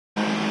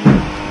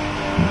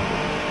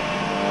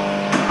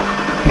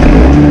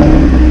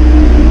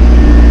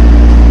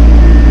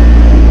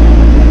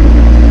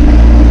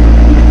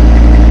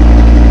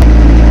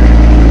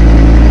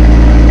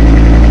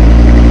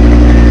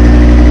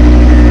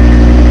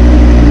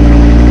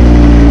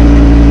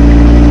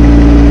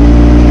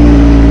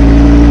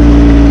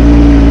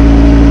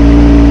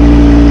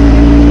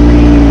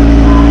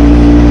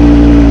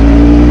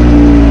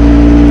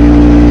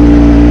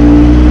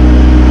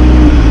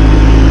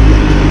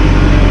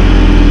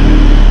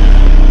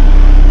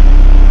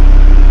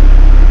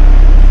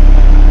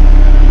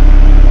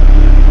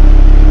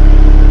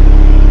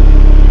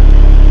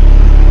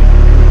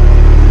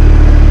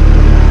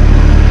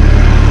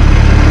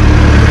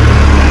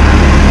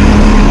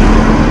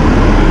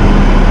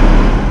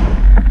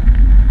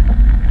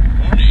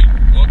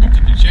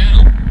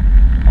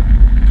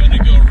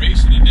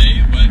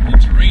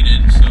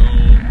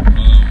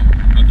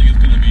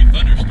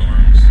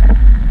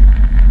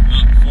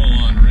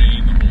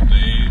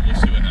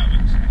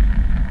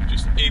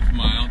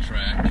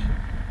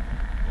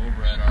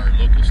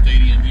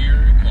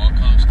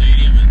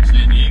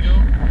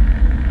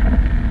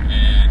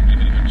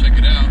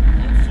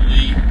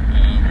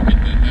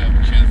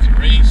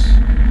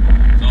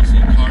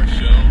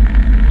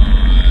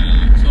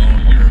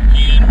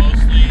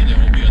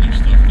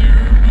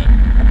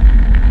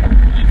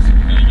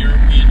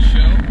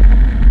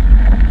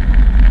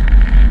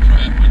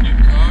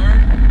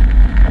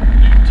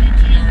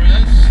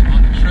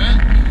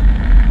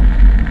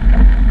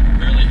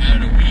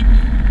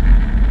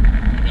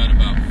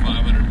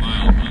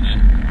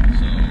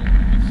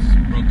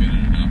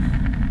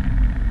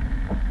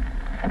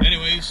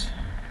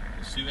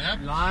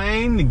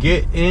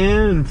get in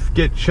and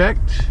get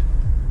checked.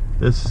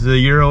 This is a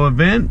Euro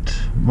event,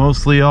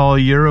 mostly all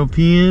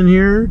European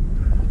here.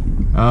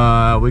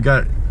 We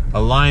got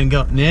a line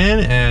going in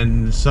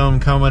and some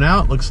coming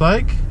out, looks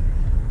like.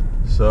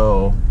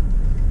 So,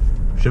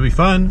 should be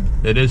fun.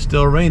 It is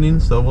still raining,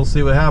 so we'll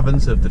see what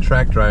happens if the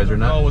track dries or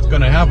not. I don't know what's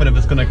going to happen, if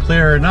it's going to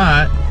clear or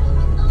not.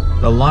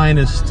 The line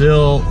is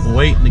still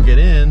waiting to get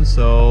in,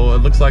 so it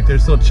looks like they're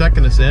still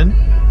checking us in.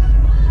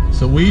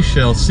 So we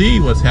shall see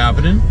what's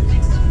happening.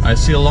 I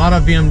see a lot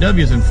of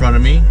BMWs in front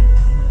of me.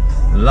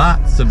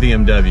 Lots of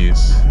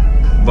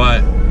BMWs.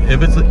 But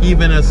if it's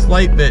even a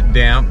slight bit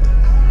damp,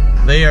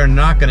 they are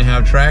not going to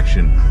have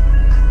traction.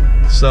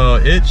 So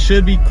it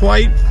should be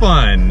quite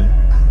fun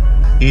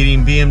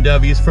eating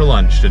BMWs for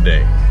lunch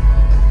today.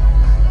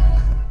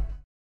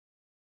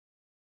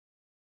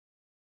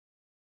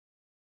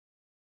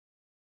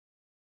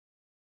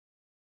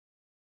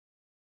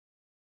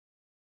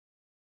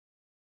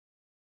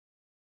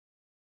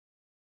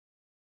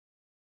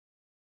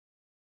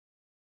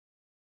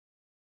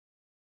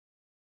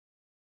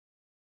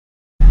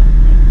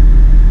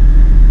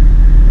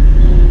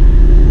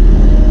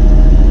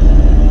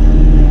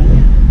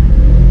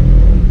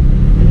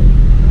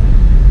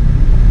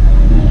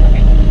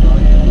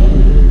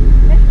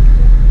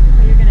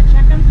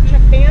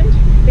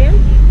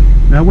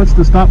 Now, what's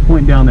the stop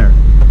point down there?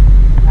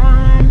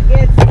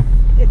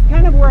 It's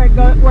kind of where it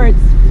goes, where it's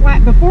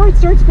flat. Before it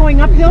starts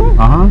going uphill,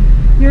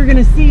 you're going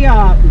to see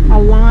a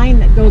line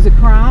that goes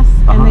across,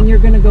 and then you're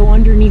going to go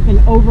underneath an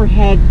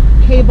overhead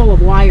cable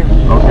of wire.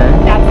 Okay.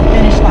 That's the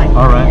finish line.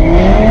 All right.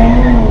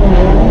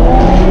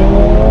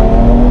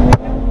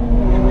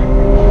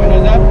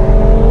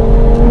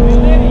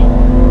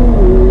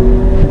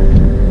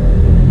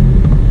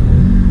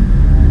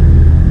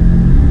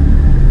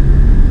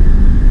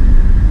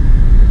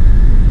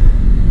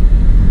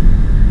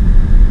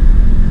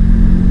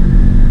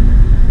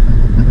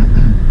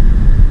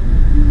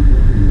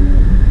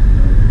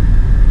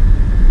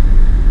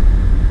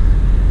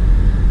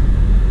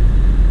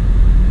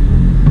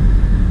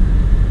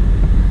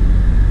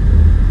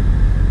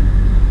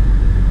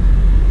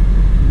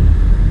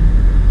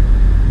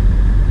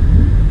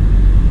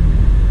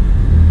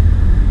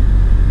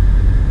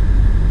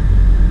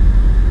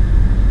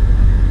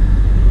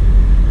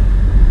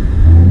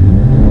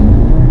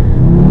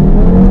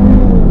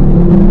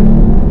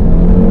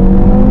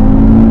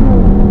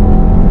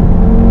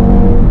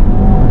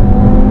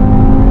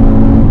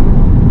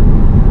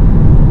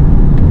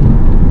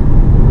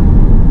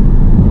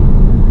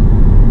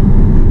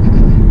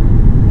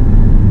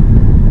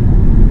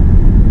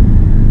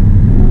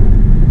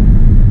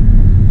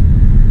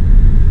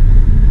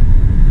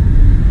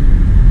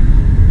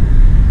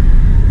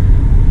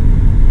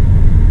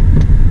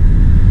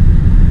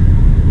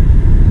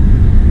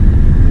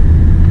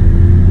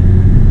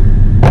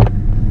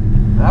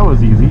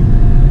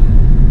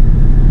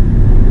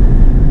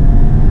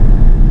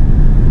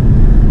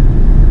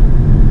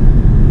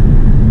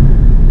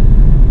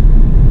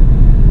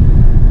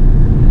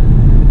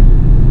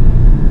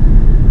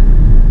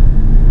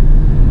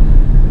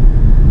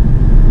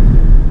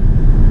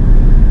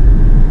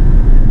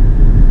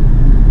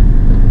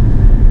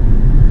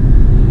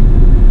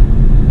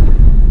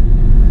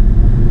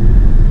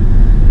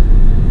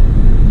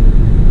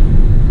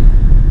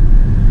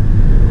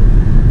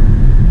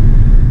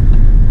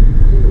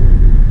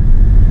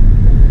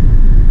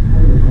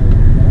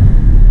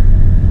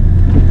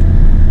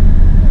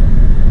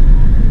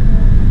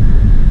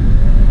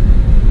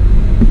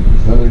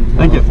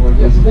 Thank you.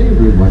 California's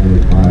favorite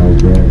one mile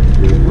red.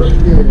 We're right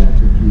there at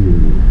the queue.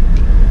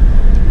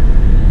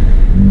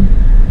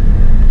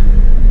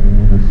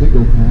 And a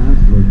single pass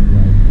looks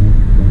like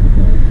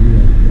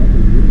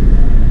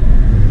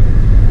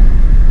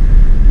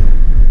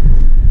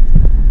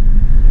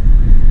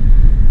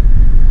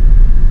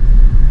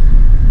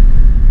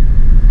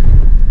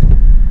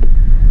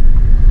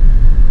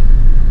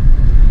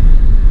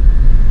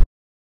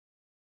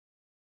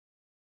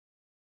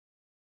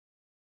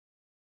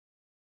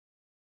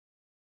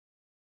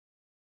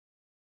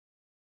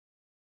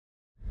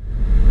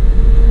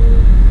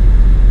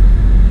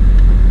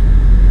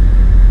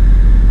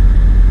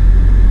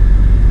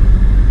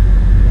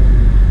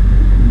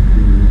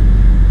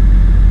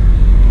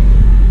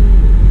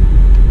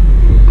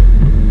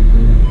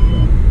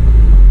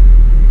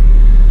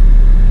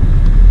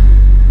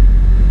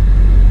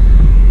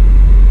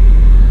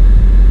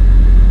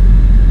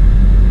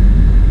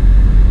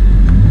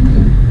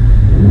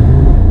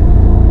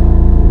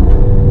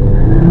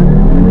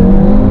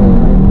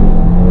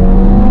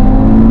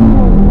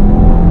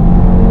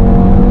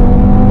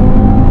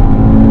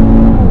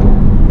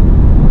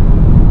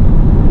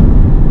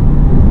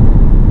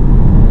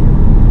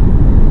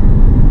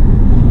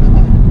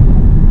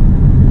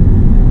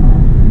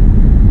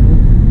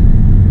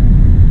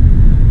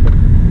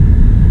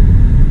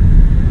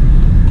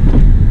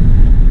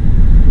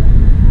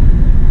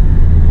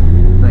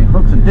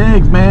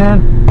digs,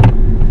 man.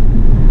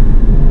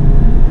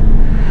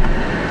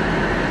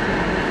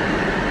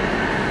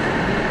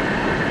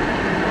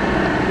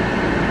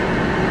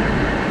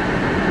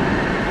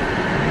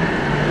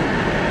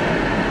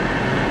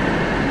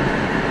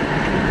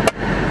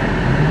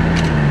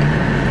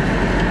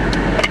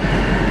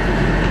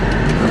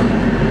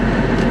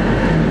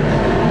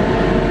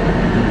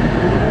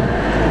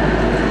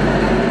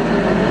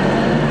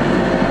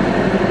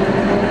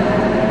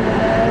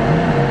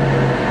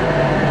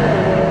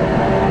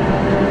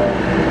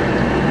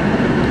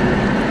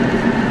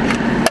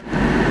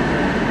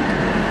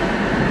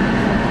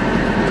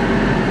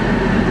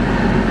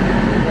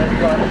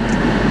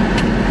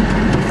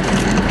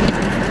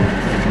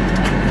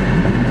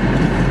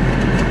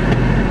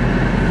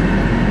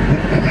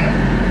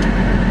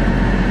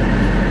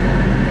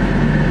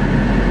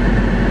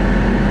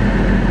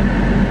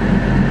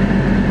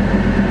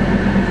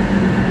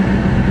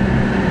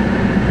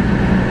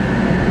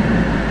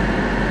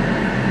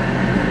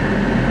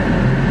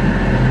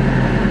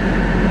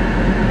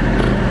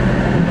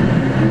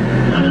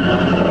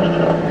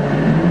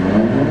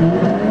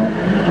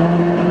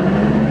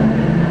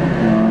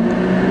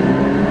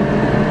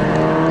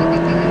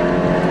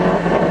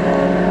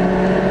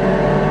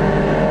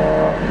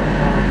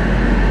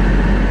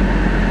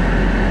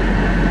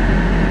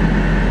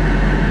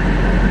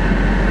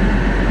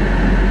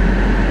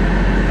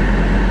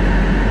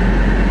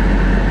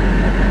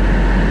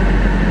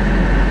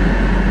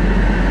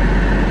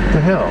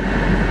 hell?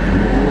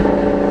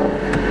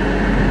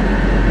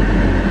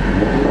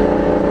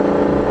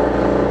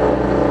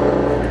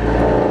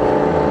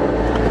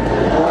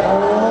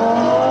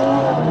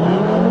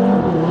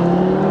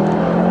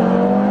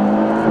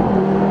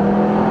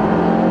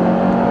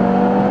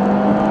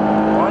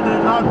 Why did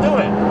it not do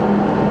it?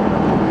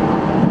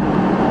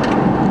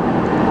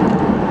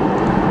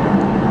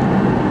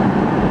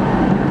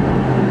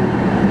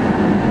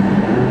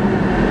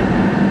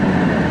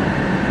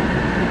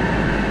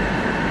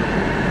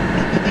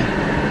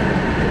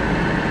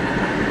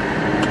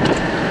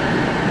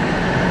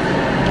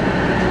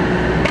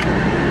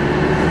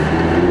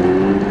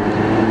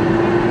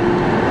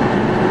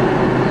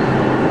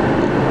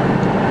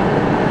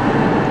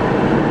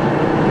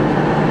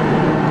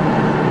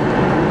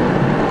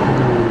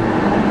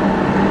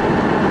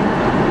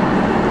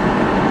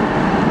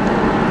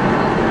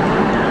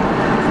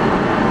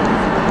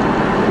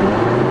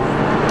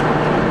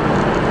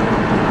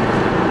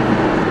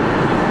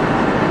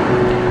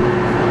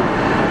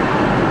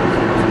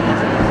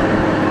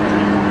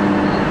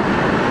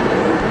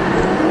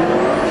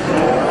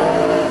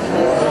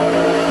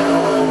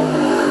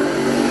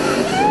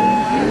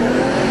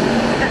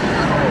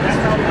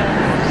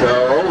 So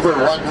over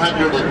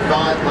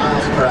 105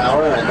 miles per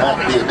hour, and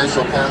that's the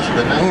initial pass of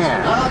the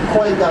night. Not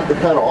quite got the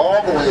pedal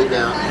all the way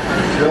down.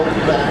 Still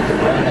back and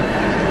running.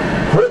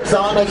 Puts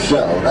on a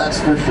show,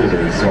 that's for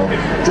sure. So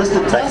just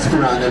a test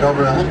run at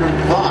over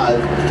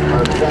 105,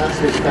 our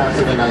fastest pass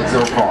of the night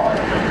so far.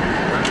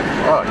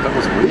 Oh, that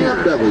was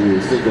weird.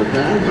 BMW single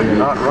pass. Would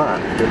not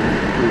run.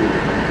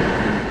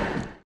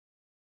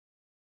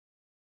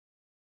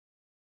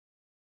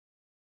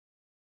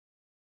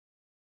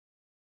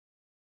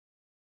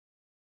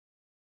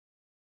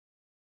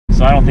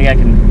 So I don't think I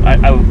can. I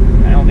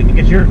don't think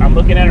because I'm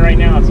looking at it right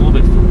now. It's a little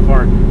bit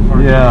far.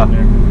 Yeah.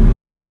 There.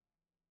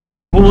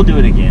 Well, we'll do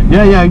it again.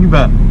 Yeah, you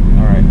bet. All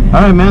right. Man.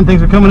 All right, man.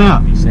 Thanks for coming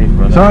out. Be safe,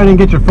 brother. Sorry I didn't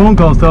get your phone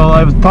calls till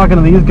I was talking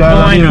to these guys.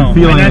 Oh, I I didn't know.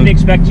 even feel I didn't anything.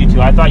 expect you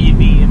to. I thought you'd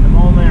be in the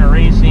moment or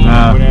racing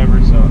or whatever.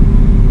 So.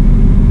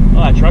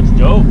 Oh, that truck's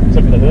dope.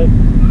 Except for the hood.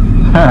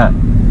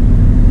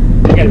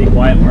 You gotta be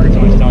quiet, Mark. It's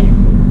always telling you.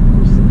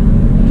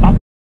 Talk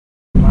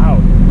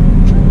loud.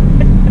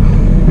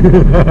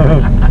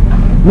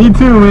 Me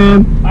too,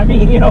 man. I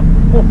mean, you know,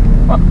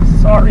 I'm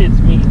sorry, it's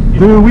me.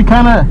 Dude, we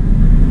kind of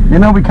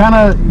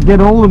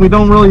get old and we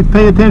don't really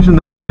pay attention to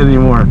it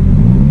anymore.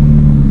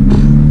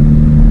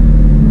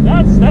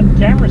 That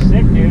camera's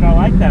sick, dude. I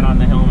like that on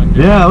the helmet,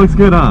 dude. Yeah, it looks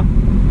good, huh?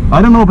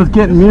 I don't know if it's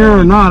getting near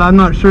or not. I'm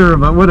not sure,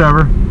 but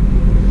whatever.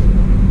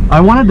 I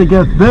wanted to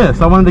get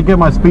this. I wanted to get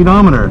my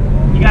speedometer.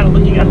 You got a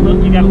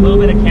little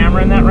bit of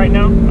camera in that right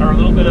now, or a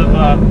little bit of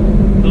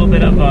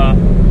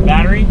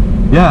battery.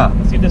 Yeah.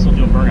 Let's see if this will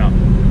do a burnout.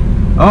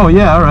 Oh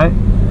yeah. All right.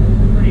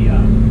 It's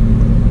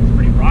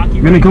pretty rocky.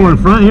 You're gonna go in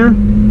front here?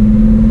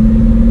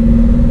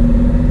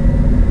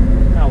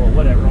 Oh well,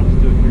 whatever. I'll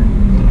just do it here.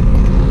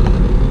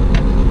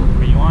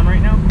 Are you on right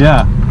now?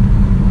 Yeah.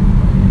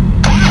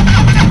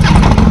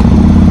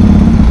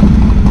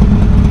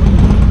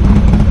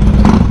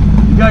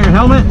 You got your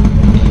helmet?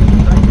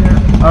 Right there.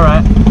 All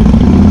right.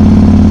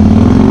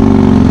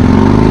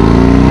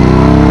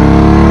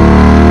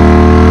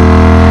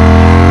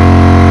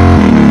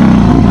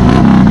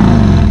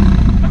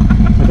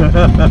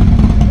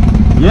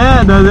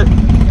 Yeah, does it?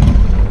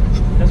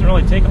 Doesn't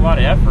really take a lot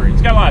of effort.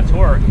 It's got a lot of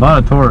torque. A lot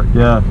of torque,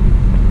 yeah.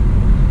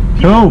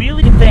 People Cool.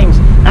 wheelie things.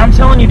 I'm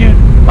telling you, dude,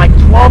 like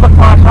 12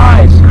 o'clock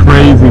highs.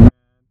 Crazy, man.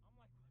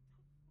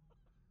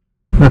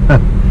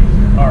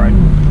 All right.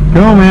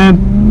 Cool, man.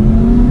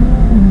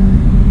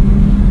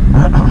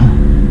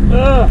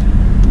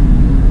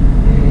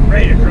 I'm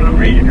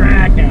ready to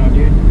drag now,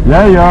 dude.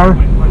 Yeah, you are.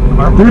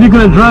 Dude, you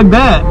could have dragged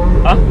that.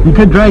 Huh? You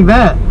could drag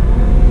that.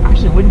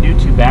 Actually, it wouldn't do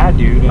too bad,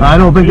 dude. I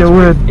don't think it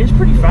would. It's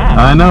pretty fast.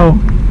 I know.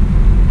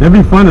 It'd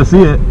be fun to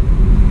see it.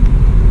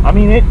 I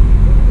mean, it.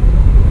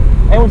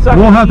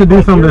 We'll have to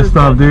do some of this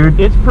stuff, dude.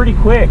 It's pretty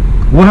quick.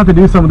 We'll have to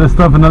do some of this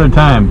stuff another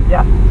time.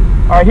 Yeah.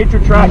 All right, hit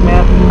your track,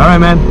 man. All right,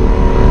 man.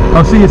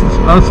 I'll see you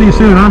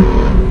soon, huh?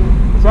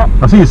 What's that?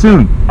 I'll see you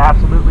soon.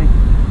 Absolutely.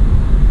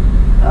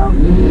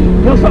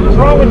 You know, something's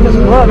wrong with this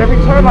glove. Every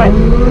time I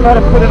try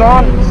to put it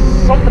on,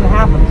 something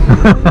happens.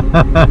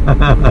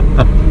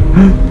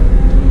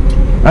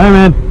 All right,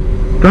 man.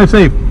 Drive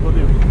safe. Will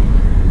do.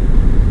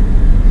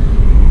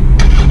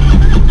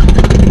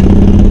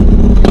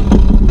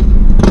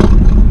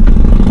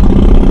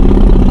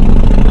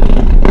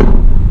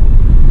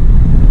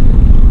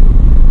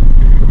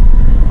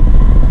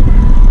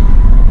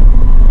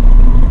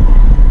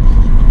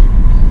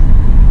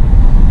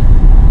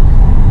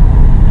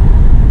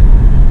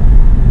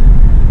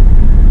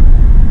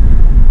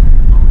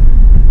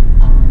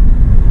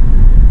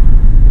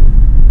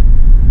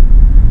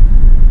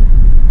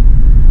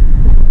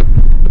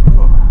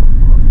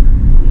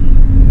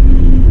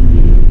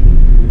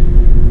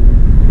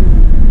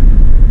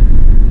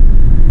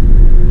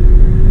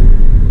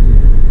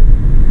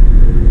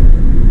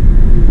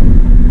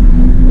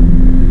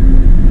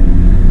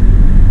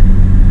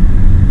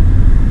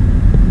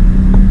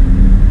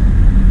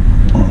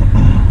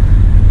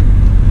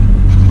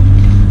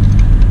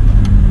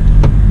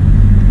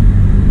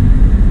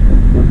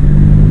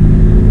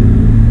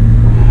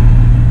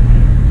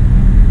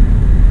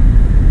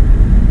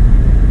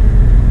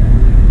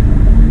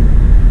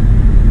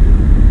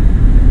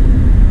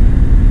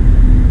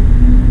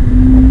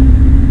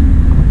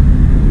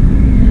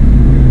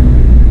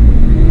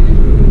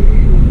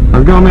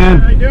 How's it going, man?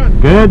 How you doing?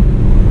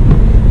 Good?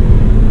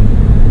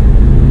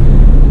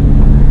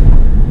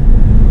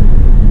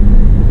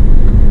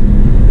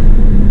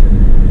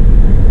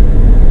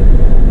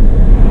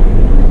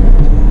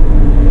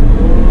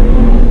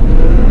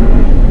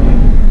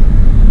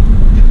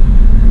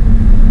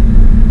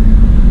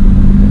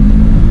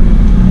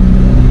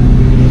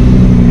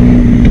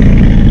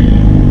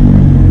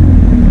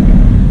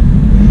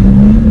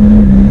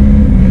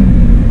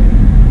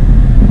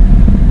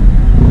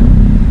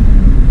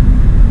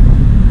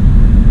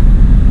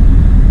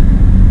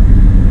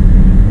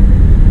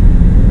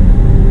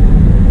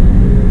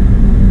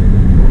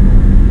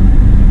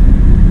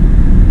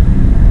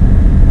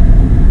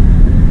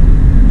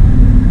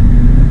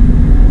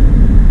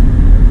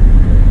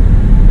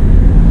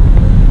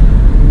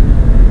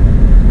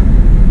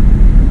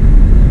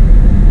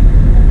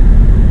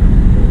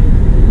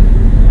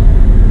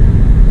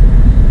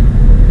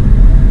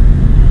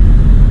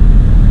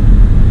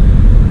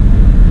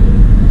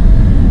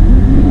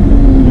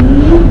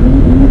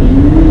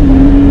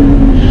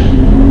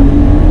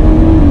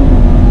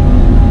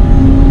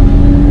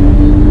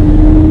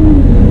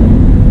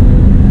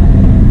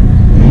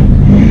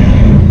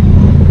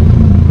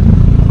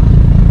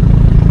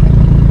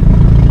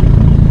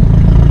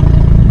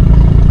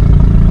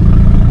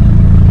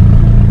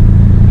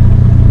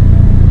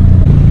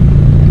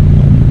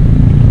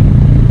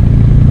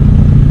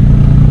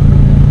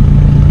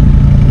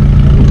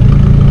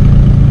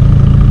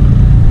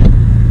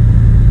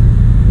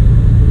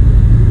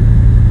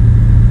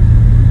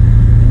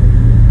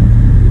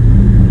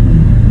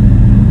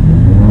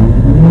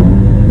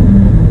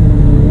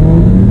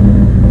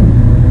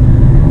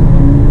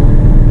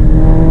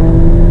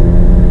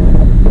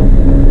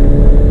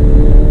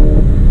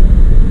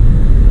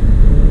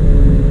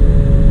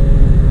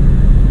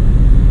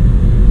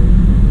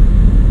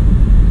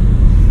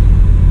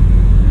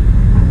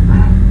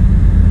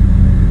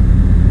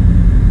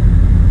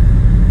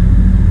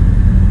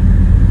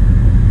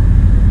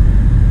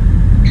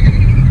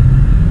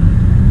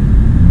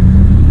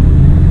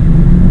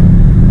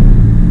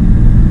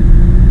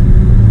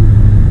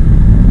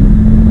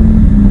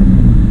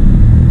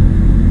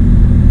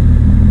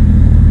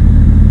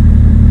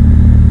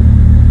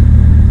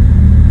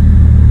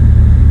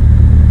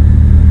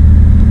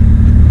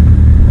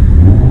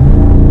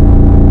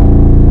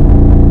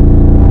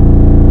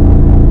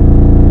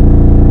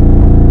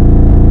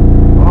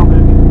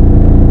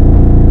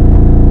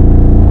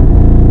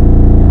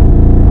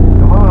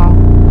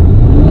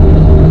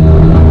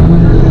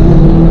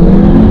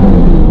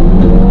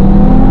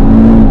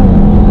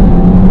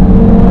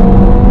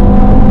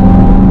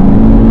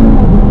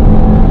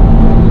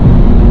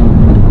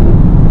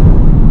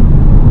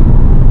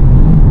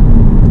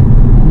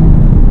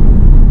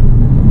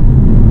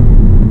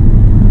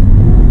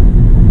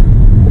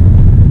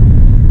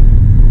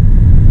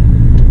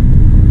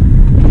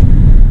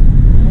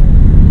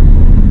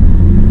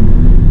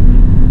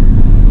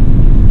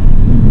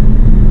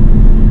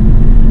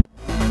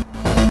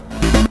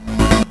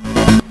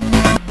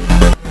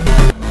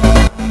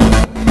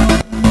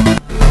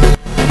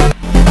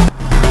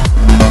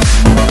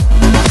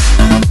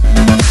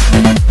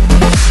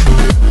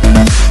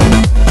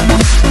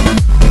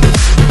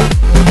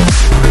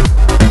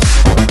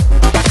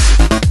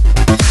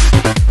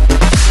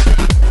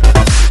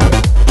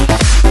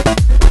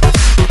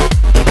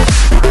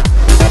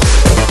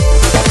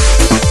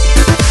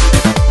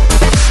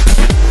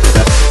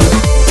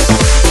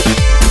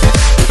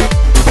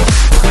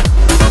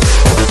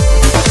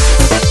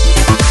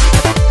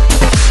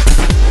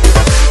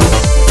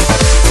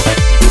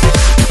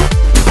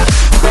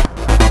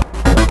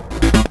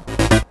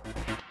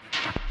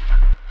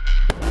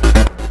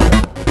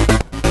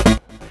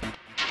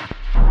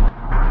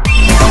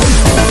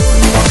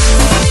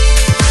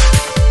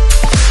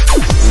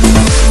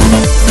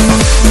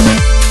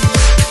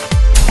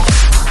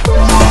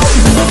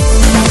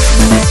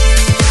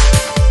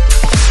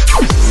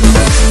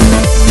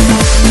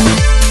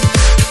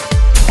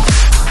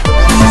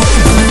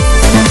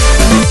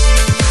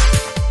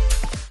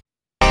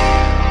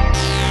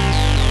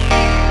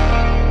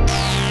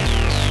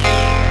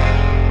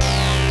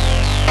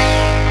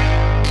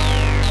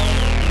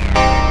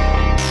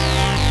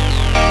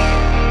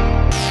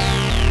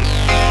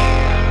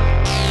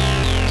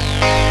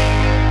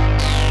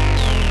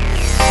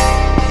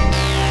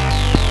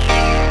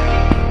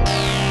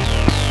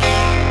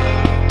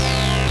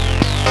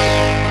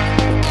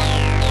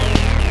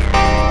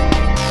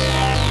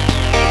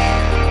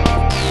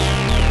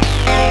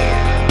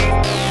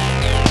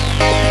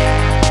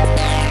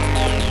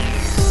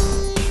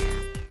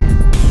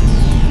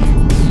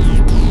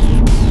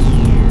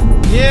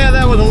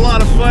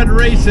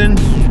 racing.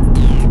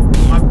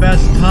 My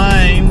best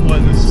time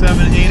was a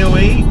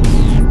 7:08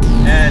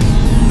 at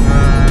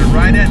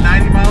right at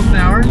 90 miles an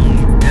hour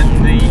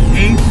in the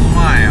 8th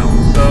mile.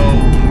 So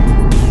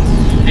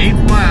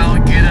 8th mile,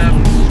 get up,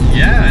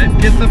 yeah,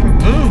 it gets up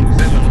and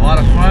moves. It was a lot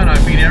of fun.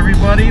 I beat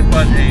everybody,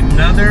 but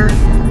another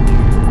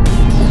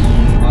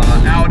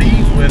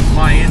Audi with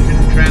my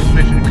engine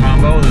transmission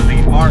combo,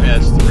 the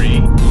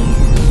RS3,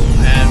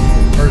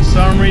 and for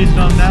some reason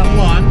on that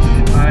launch,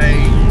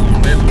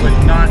 it would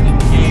not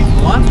engage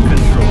launch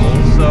control,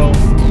 so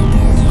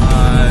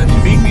she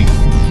beat me.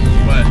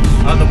 But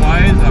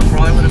otherwise, I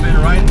probably would have been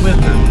right with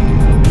her.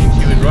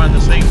 She would run the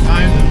same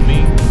times as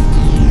me.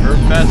 Her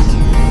best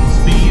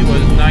speed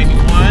was 91,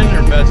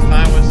 her best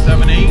time was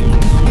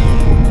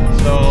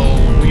 7.8.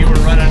 So we were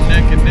running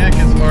neck and neck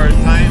as far as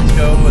times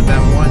go, but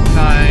that one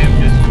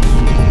time just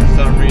for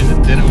some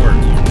reason didn't work.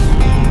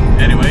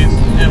 Anyways,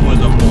 it was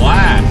a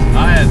blast.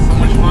 I had so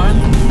much fun.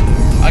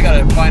 I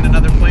gotta find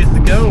another place to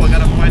go. I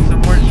gotta find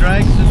some more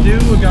drags to do.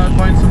 I gotta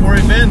find some more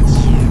events.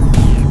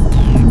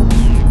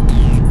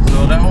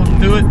 So that will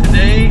do it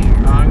today.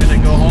 I'm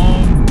gonna go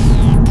home,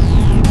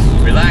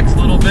 relax a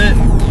little bit,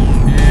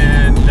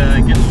 and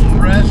get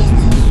some rest,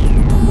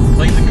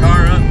 clean the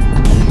car up,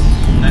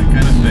 that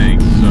kind of thing.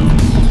 So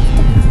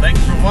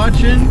thanks for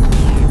watching.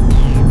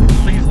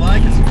 Please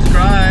like and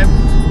subscribe,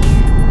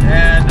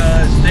 and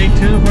stay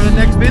tuned for the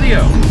next video.